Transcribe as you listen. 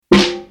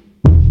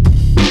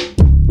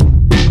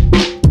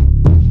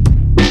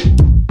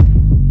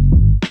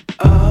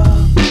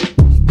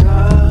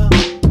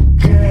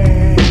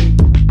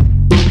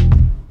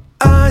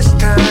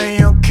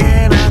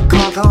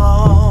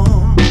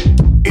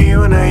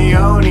ない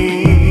よう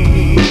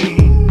に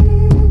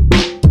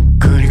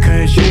繰り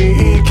返し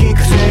聞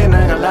かせ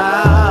なが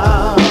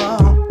ら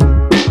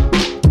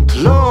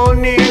ドロー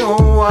に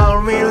終わ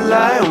る未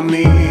来を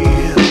見る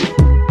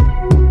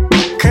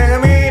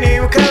鏡に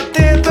向かっ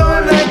てど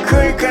れだけ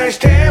繰り返し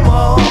て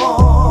も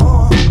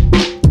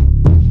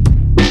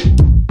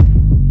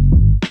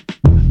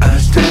明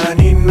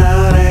日に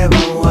なれば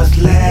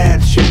忘れ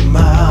てし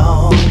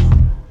まう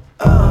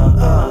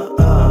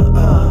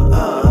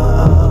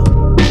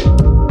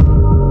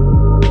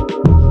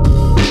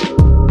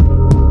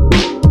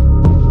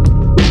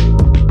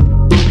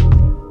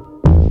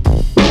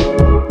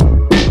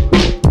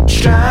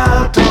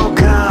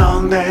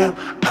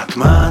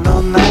頭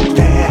の中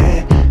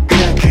で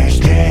駆け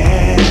し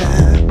て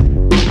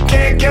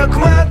結局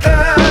ま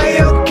た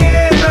余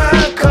計な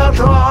こ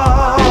と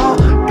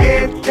を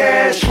言っ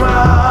てし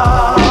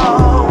ま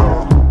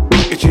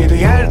う一度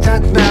やり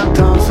たくなる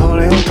とそ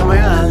れを止め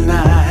られ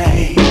な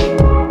い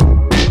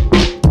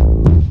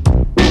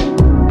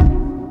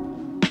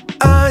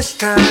明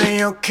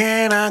日余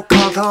計なこ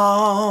と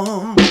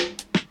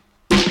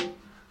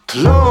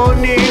ドロ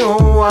ーに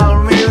終わ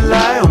る未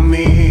来を見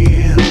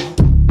る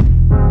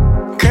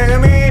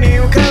鏡に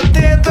向かって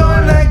ど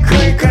れだけ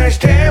繰り返し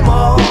て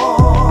も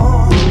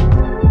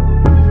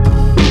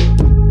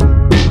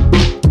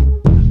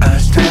明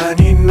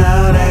日に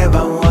なれ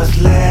ば忘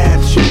れ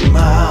てしま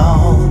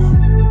う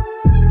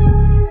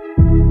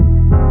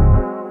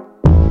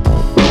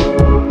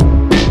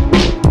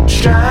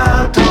ち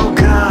ゃんと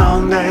噛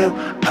んで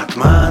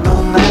頭の